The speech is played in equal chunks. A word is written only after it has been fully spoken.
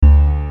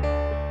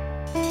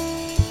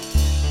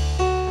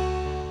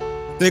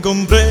Te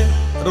compré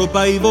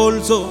ropa y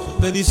bolso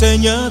de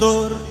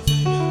diseñador,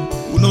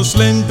 unos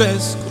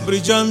lentes con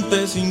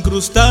brillantes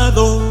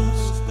incrustados.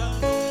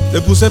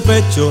 Te puse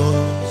pechos,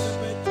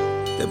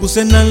 te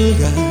puse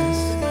nalgas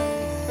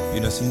y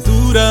una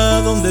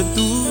cintura donde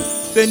tú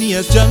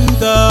tenías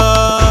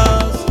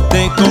llantas.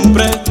 Te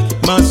compré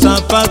más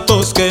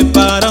zapatos que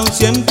para un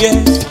 100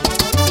 pies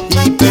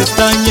y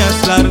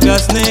pestañas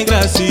largas,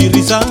 negras y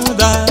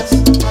rizadas.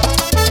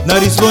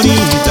 Nariz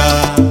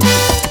bonita,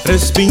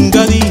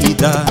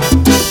 respingadita,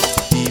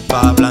 y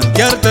pa'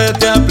 blanquearte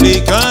te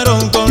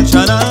aplicaron con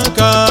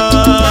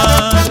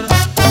Shanacar.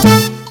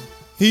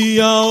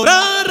 Y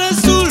ahora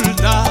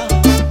resulta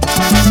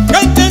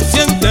que te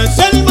sientes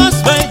el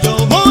más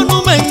bello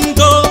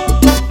monumento,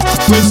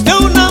 pues de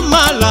una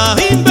mala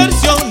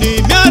inversión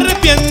y me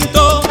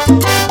arrepiento,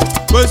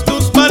 pues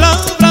tus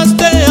palabras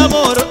de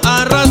amor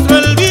arrastró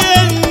el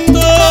viento.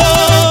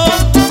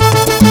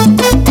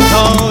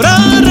 Ahora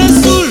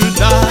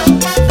resulta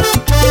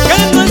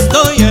que no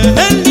estoy en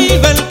el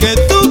nivel que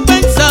tú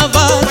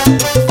pensabas.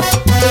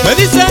 Me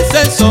dices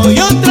eso y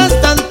otras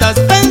tantas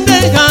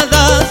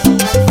pendejadas.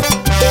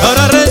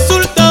 Ahora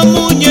resulta,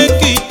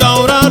 muñequita,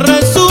 ahora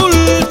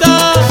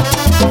resulta,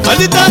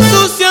 maldita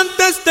sucia,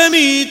 antes de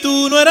mí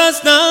tú no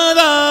eras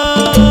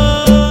nada.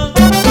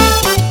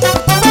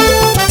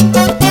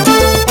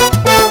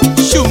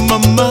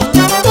 Shumamá.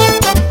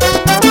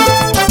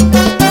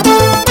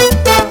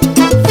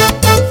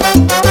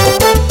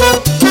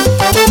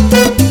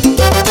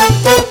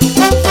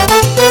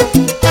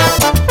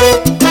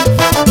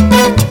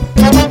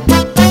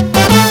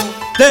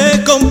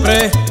 Te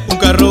compré un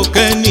carro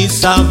que ni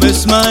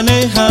sabes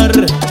manejar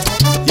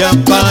y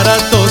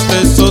aparatos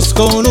de esos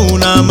con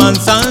una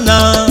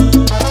manzana.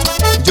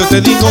 Yo te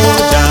digo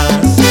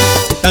jazz,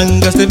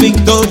 tangas de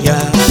Victoria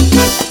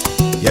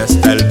y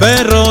hasta el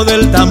perro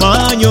del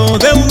tamaño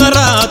de una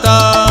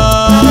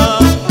rata.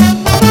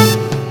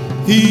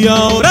 Y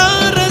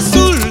ahora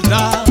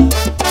resulta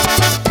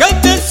que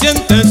te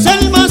sientes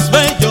el más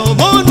bello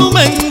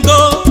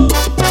monumento,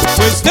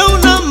 pues de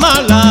una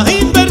mala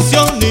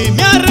inversión y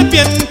me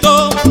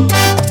arrepiento,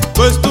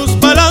 pues tus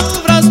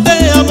palabras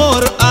de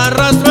amor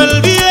arrastró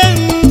el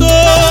viento.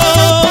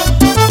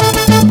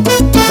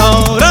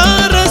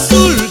 Ahora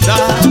resulta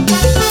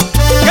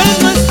que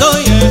no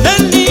estoy en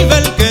el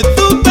nivel que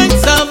tú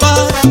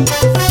pensabas.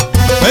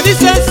 Me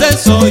dices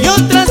eso y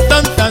otras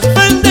tantas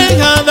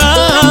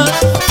pendejadas.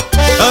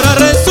 Ahora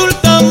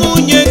resulta,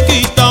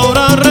 muñequita,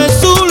 ahora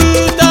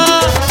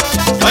resulta,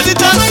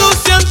 maldita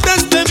sucia,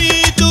 antes de mí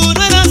tú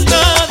no eras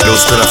nada.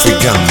 Los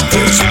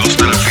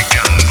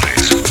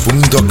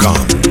traficantes.com.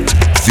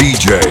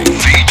 DJ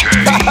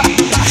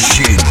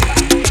ShimiNyc.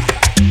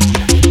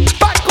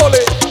 ¡Pácole!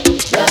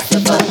 Le hace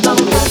falta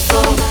un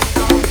beso,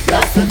 le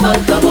hace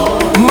falta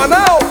amor.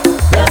 ¡Manao!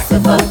 Le hace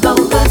falta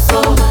un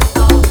beso,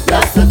 le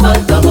hace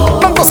falta amor.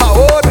 ¡Tanto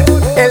sabor!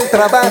 Él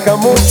trabaja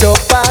mucho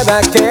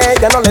para que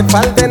ella no le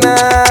falte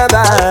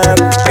nada.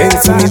 En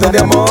su nido de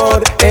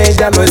amor,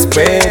 ella lo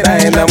espera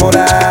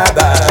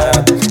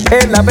enamorada.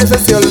 Él a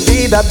veces se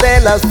olvida de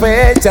las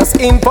fechas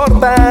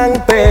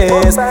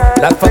importantes.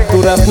 Las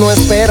facturas no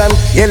esperan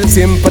y él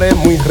siempre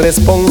muy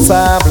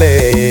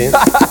responsable.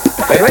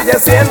 Pero ella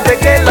siente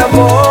que el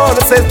amor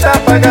se está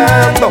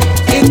apagando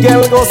y que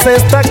algo se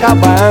está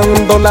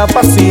acabando. La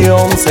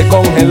pasión se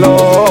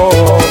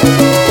congeló.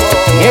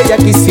 Y ella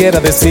quisiera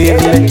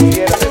decirle,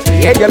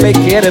 y ella le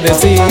quiere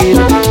decir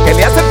que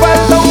le hace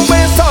falta un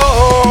beso,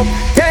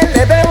 que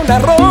le dé una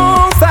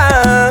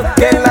rosa,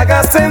 que la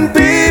haga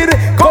sentir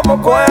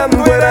como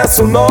cuando era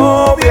su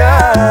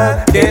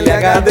novia, que le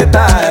haga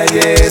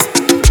detalles,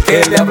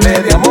 que le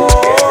hable de amor,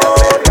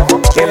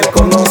 que él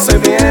conoce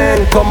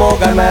bien cómo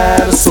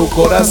ganar su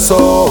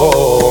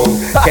corazón,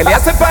 que le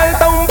hace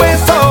falta un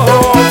beso,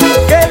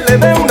 que le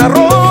dé una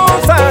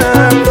rosa,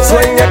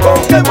 sueña con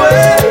que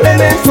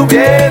vuelen en su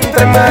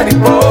vientre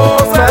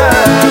mariposas.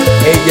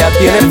 Ella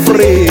tiene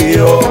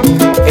frío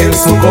en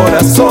su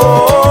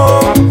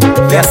corazón,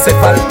 le hace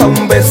falta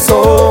un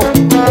beso,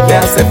 le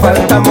hace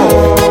falta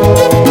amor.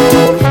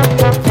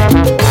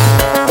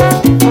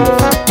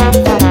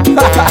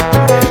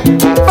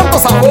 ¡Tanto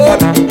sabor!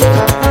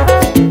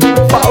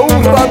 Pa'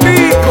 un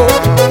ratico.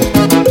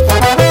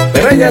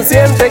 Pero ella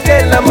siente que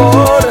el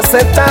amor se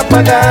está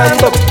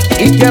apagando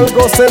y que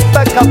algo se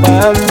está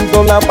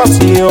acabando. La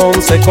pasión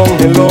se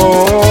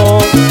congeló.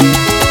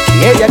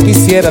 Y ella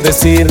quisiera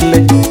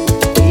decirle,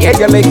 y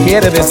ella le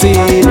quiere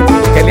decir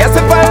que le hace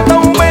falta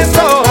un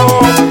beso,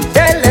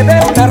 que le dé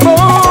una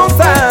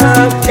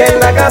rosa, que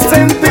la haga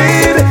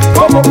sentir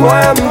como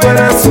cuando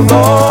era su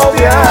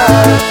novia,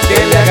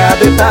 que le haga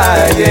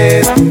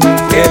detalles,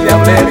 que le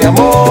hable de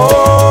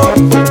amor,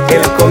 que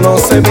él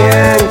conoce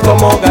bien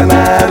cómo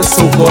ganar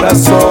su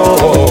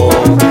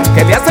corazón,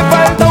 que le hace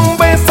falta un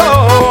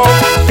beso,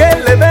 que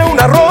le dé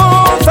una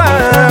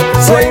rosa,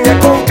 sueña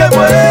con que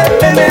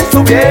vuelen en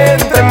su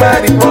vientre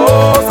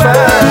mariposas.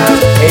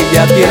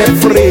 Ella tiene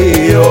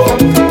frío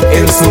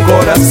en su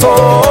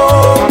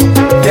corazón,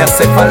 le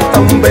hace falta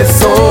un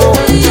beso,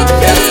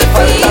 le hace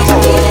falta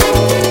amor.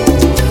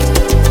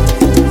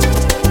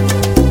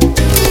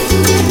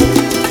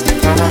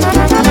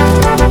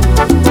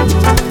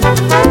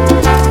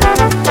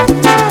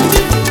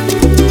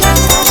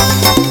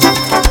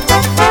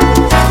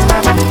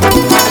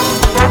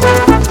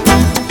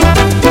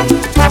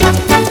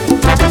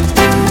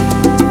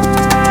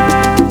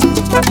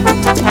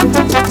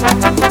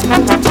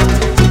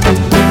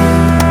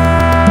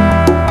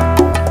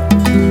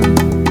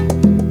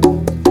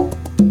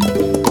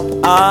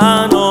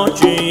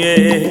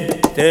 Anoche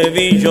te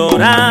vi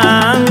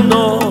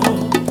llorando,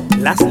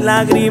 las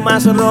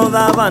lágrimas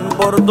rodaban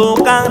por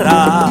tu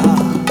cara.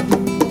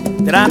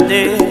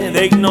 Traté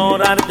de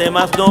ignorarte,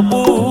 mas no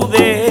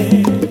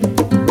pude,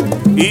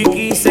 y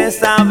quise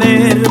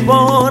saber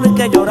por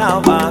qué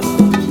llorabas.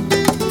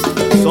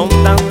 Son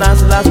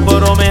tantas las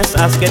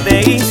promesas que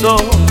te hizo,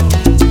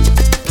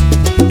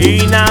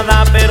 y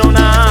nada, pero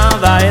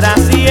nada era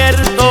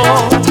cierto.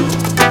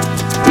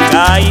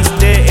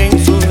 Caíste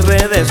en sus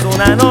redes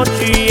una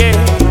noche,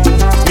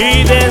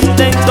 y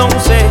desde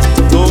entonces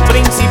tu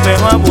príncipe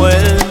no ha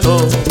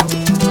vuelto.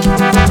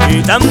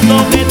 Y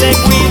tanto que te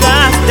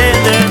cuidaste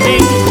de mí,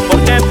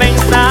 porque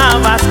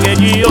pensabas que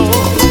yo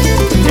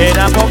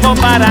era poco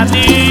para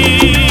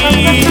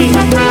ti.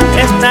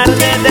 Es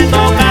tarde, te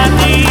toca a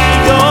ti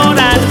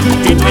llorar,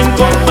 y tu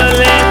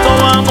incompleto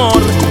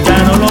amor ya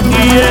no lo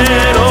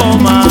quiero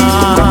más.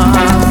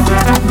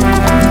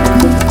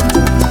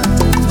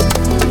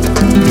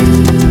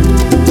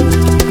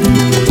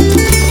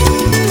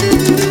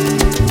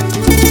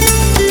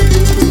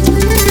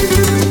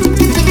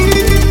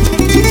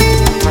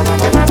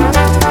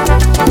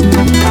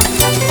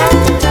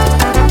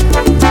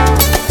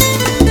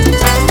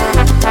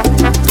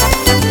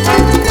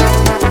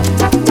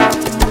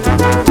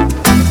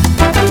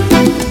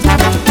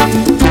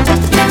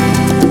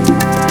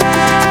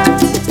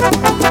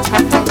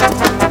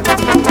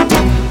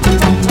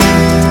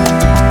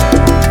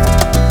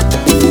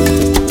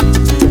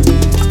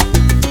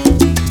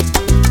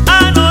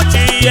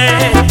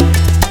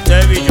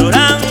 Te vi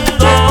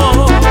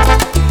llorando,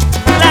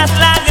 las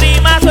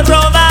lágrimas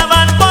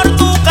rodaban por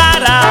tu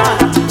cara.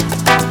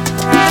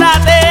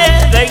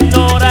 Traté de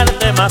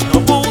ignorarte, mas no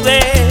pude,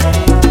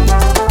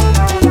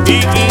 y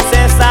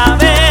quise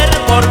saber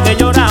por qué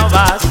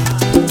llorabas.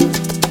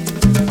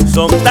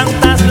 Son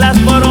tantas las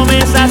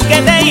promesas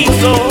que te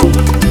hizo,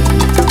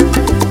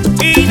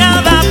 y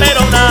nada,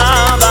 pero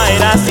nada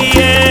era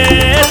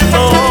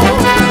cierto.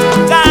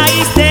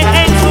 Caíste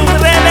en sus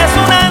redes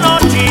una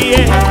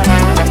noche,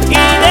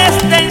 y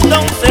desde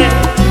entonces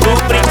tu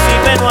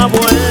príncipe no ha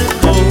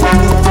vuelto.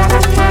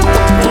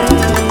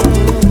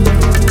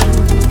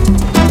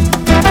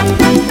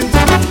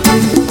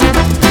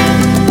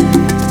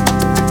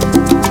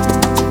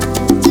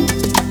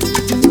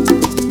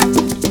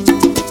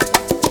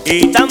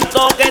 Y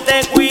tanto que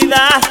te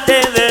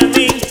cuidaste de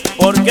mí,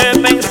 porque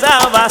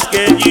pensabas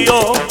que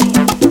yo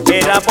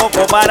era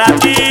poco para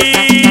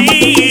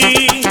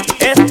ti.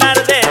 Es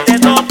tarde, te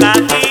toca a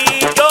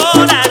ti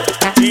llorar,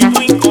 y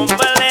tu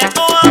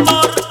incompleto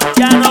amor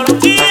ya no lo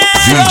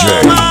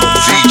quiero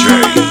más.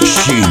 DJ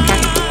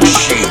ShimiNyc.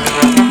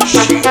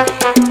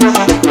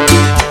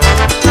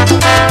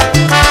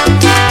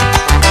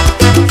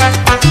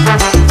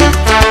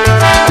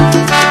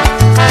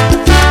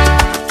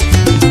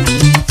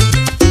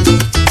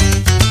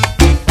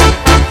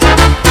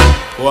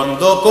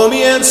 Cuando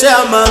comience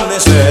a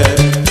amanecer,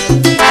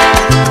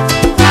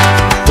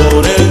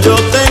 por él yo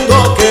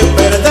tengo que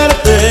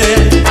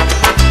perderte.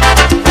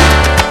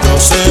 Yo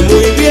sé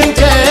muy bien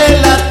que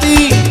él a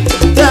ti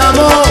te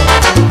amó,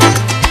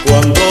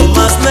 cuando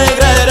más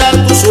negra era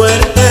tu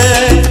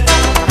suerte.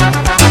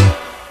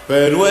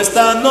 Pero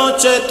esta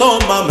noche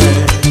tómame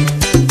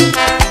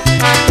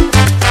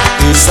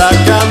y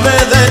sácame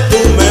de tu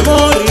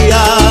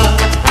memoria.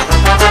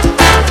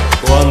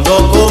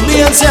 Cuando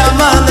comience a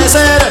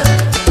amanecer,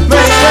 me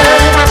iré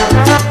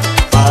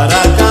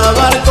para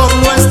acabar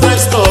con nuestra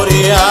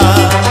historia.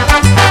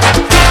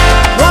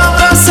 No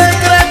habrá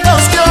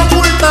secretos que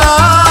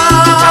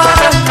ocultar,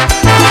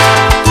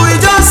 tú y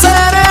yo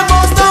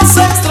seremos dos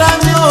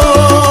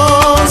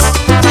extraños.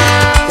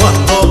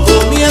 Cuando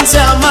comience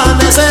a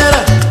amanecer,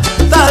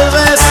 tal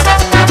vez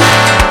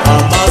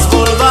jamás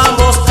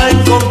volvamos a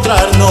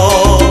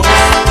encontrarnos.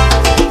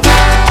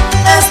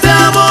 Este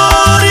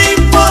amor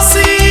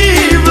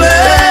imposible,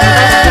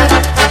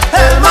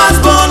 el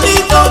más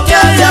bonito que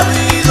haya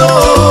habido.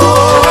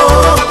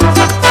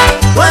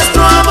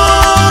 Nuestro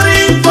amor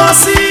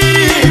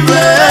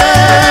imposible,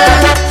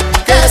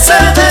 que se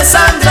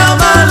desangra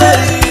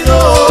malherido.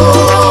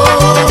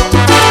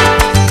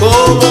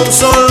 Como un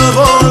sol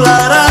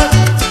volará,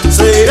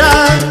 se irá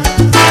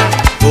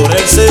por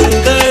el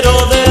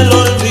sendero del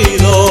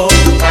olvido,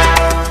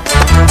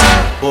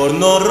 por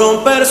no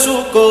romper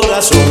su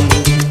corazón.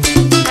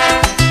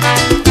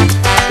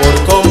 Por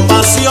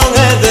compasión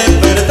he de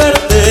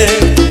perderte,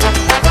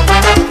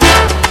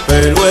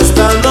 pero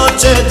esta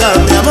noche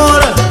dame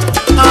amor,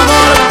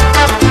 amor,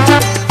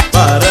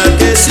 para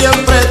que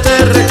siempre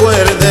te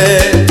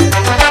recuerde.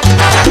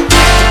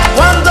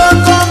 Cuando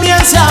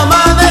comience a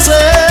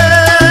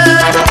amanecer,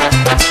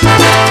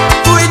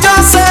 tú y yo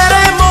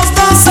seremos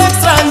dos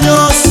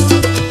extraños,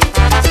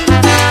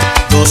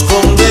 dos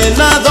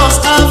condenados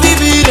a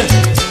vivir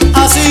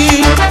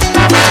así,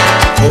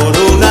 por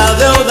una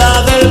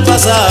deuda del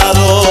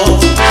pasado.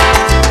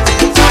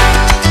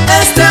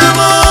 Este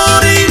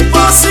amor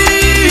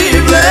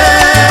imposible,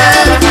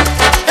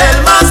 el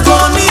más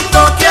bonito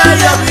que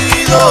haya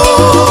habido.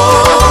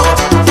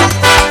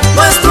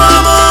 Nuestro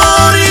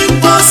amor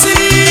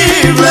imposible,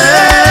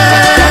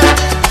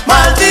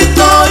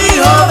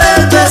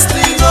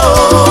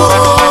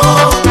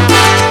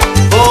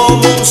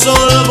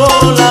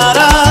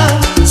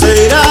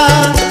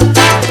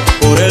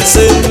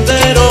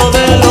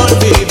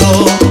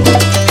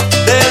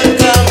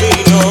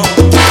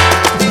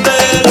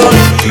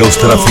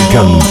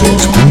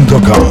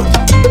 Lostraficantes.com.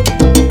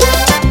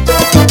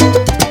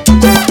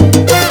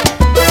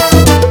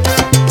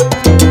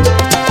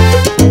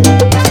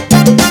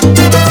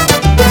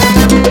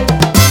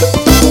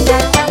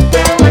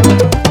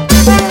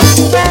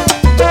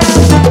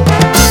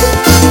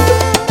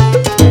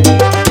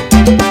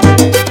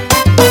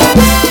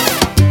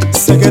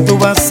 Sé que tú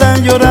vas a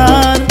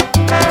llorar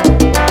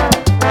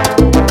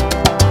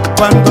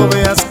cuando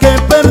veas que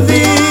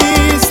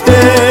perdiste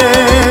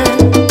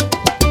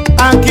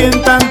a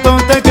quien tanto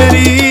te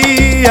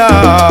quería.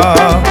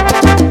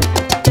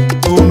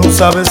 Tú no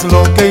sabes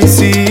lo que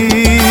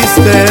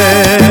hiciste,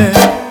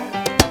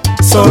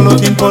 solo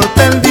te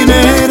importa el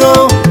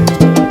dinero.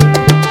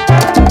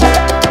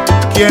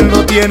 Quien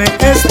lo tiene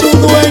es tu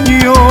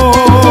dueño.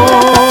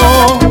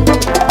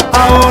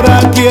 Ahora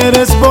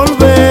quieres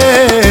volver,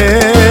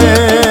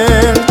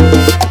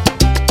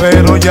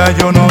 pero ya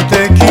yo no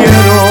te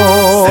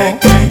quiero. Sé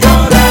que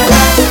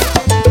llorarás,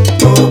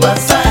 tú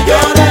vas a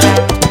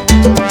llorar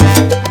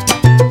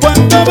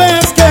cuando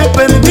ves que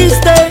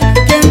perdiste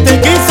quien te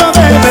quiso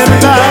de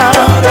verdad.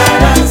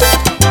 Llorarás,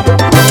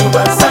 tú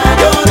vas a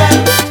llorar.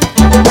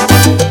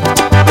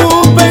 Tú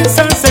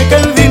pensaste que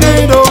el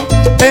dinero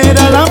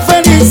era la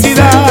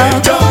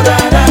felicidad.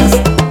 Llorarás,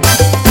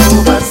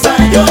 tú vas a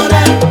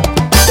llorar.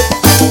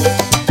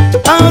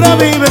 Ahora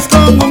vives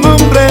con un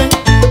hombre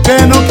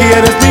que no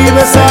quieres ni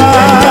besar.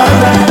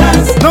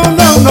 No,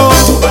 no, no.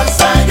 Tú vas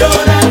a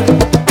llorar.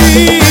 Y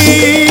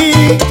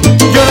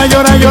llora,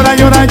 llora, llora,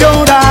 llora,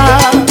 llora.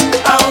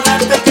 Ahora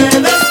te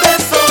quedaste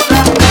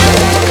sola.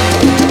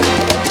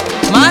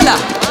 Mala.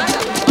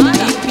 Y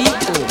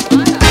pico.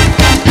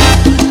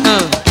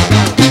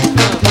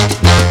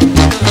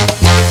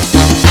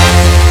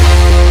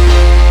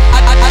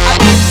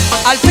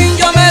 Al fin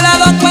yo me he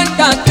dado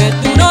cuenta que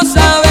tú no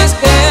sabes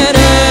querer,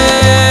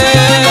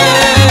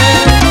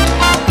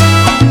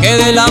 que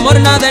del amor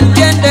nada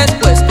entiendes,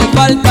 pues te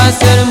falta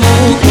ser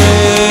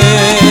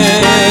mujer.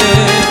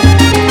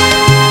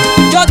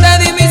 Yo te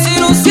di mis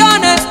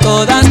ilusiones,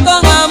 todas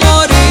con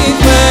amor y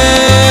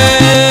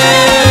fe,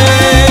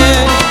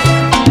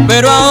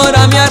 pero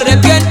ahora me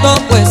arrepiento,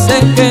 pues sé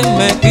que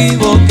me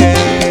equivoqué.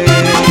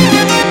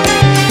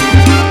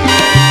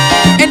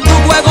 En tu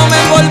juego me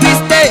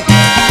envolviste,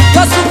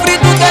 yo sufrí,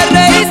 tú te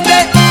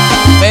reíste,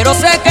 pero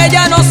sé que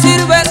ya no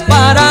sirves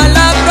para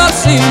la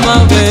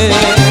próxima vez.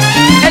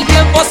 El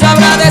tiempo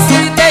sabrá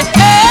decirte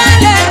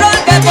el error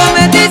que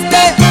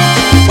cometiste,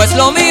 pues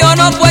lo mío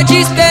no fue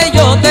chiste,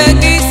 yo te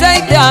quise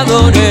y te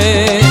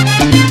adoré.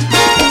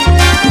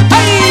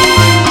 ¡Ay!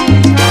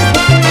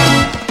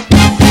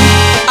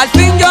 Al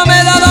fin yo me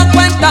he dado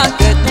cuenta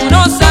que tú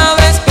no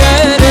sabes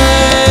querer.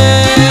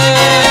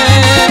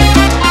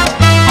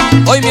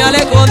 Hoy me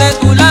alejo de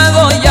tu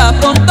lado y ya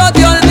pronto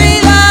te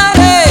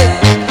olvidaré.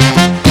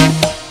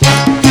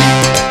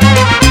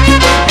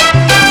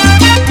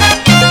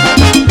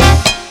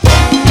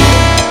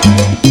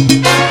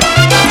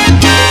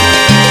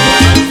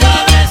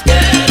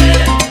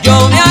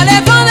 Yo me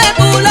alejo de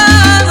tu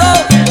lado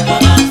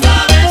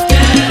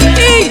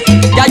y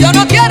ya yo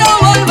no quiero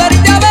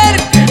volverte a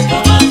ver.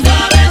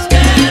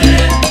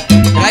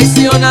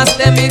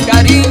 Traicionaste mi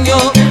cariño.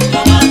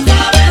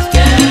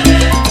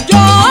 Yo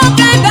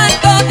que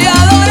tanto te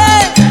adoré,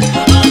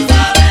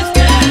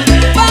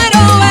 pero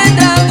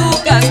vendrá tu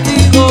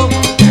castigo.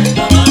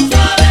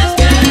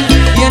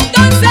 Y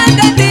entonces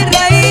de ti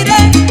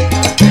reiré.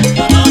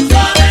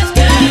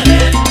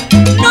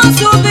 No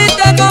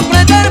supiste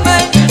comprenderme,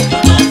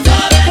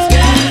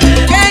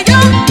 que yo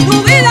tu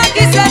vida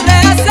quise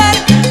rehacer.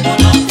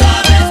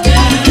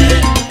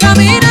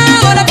 Camina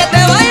ahora que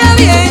te vaya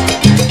bien.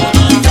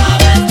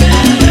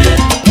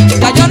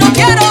 Ya yo no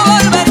quiero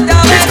volverte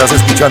a ver. Estás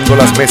escuchando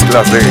las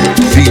mezclas de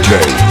DJ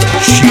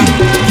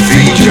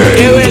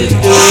ShimiNyc.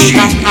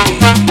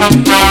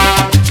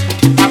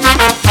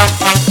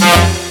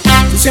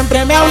 Tú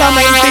siempre me hablas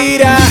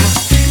mentira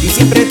y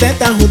siempre te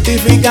estás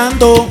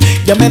justificando.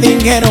 Ya me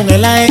dijeron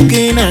en la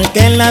esquina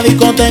que en la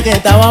discoteca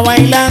estaba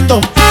bailando.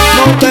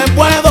 No te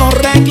puedo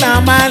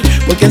reclamar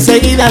porque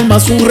enseguida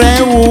armas un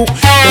rebú.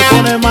 Te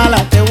pone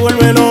mala, te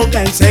vuelve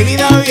loca,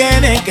 enseguida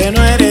viene que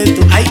no eres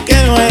tú. Ay, que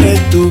no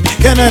eres tú,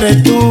 que no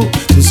eres tú.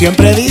 Tú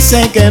siempre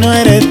dices que no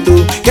eres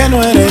tú, que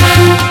no eres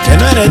tú, que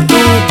no eres tú.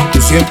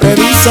 Tú siempre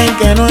dices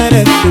que no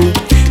eres tú.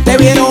 Te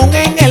vieron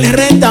en el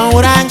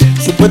restaurante,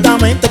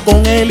 supuestamente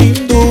con el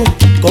hindú,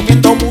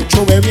 comiendo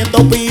mucho,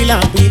 bebiendo pila,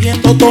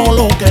 pidiendo todo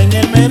lo que en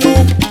el menú.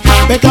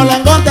 Pescado,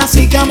 langotas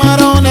y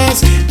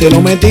camarones, te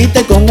lo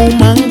metiste con un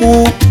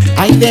mangú.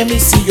 Ay de mí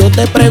si yo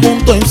te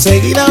pregunto,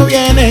 enseguida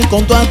vienes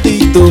con tu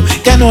actitud.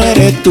 Que no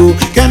eres tú,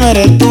 que no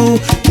eres tú.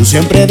 Tú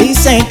siempre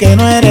dices que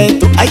no eres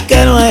tú. Ay,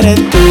 que no eres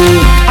tú,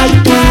 ay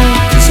tú.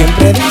 Tú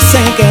siempre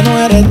dices que no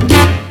eres tú.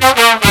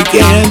 ¿Y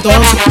quién es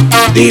entonces?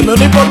 Dime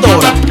una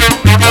impostora.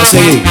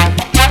 Así.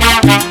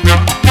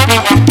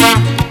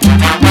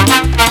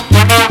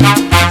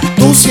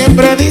 Tú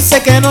siempre dices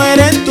que no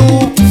eres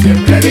tú.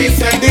 Siempre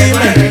dices que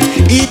no eres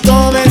tú. Y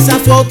toda esa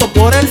foto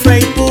por el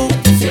Facebook.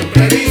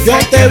 Siempre dices Yo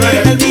te vi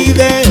en el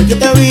video, yo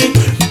te vi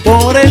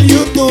por el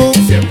YouTube.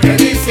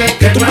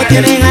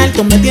 tienes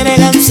alto, me tienes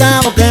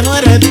cansado, que no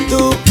eres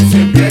tú.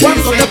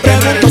 Cuando te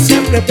pregunto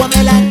siempre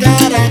pone la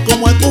cara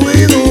como el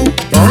Scooby-Doo.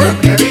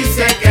 Siempre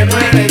dice que no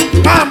eres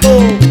tú.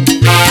 ¡Vamos!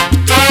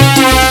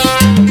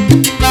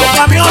 ¡Los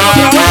camiones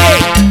otra vez!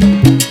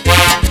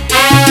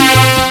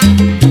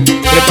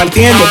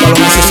 Repartiendo para los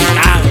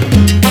necesitados.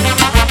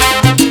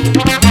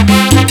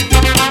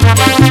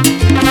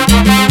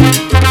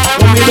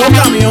 Con mis dos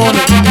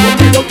camiones,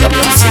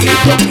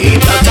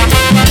 quítate.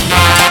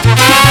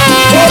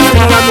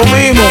 No la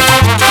comimos.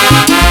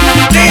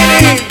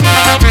 Nini.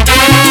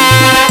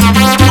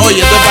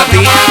 Oye, esto es para ti.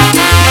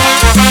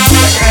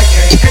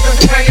 Esto es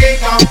un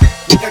jueguito.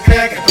 ¿Tú te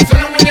crees que esto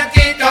son los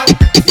muñequitos?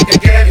 Si te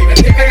quieres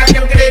divertir, pégate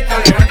un grito,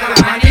 levanta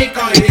la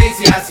manito y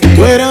dice así.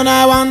 Tú eres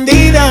una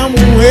bandida,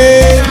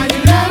 mujer.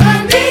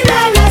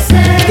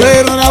 Tú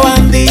eres una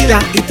bandida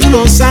y tú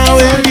lo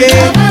sabes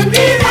bien.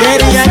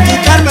 Quería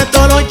quitarme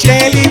todos los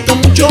chelitos,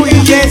 muchos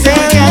billetes de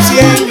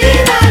 100.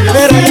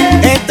 Pero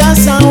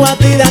estás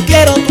abatida,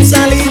 quiero tu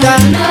salida.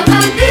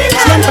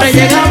 Siempre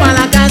llegaba a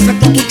la casa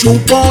con tu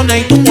chupona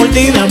y tu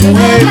mordida,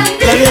 mujer.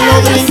 Que bien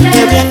los drinks,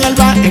 que bien el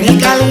bar, en el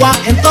calua,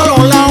 en todos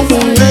lados,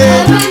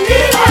 mujer.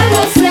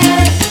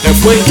 Te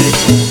fuiste.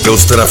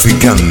 Los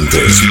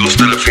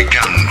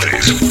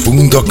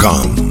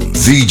traficantes.com.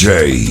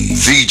 DJ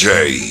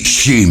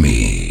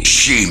ShimiNyc.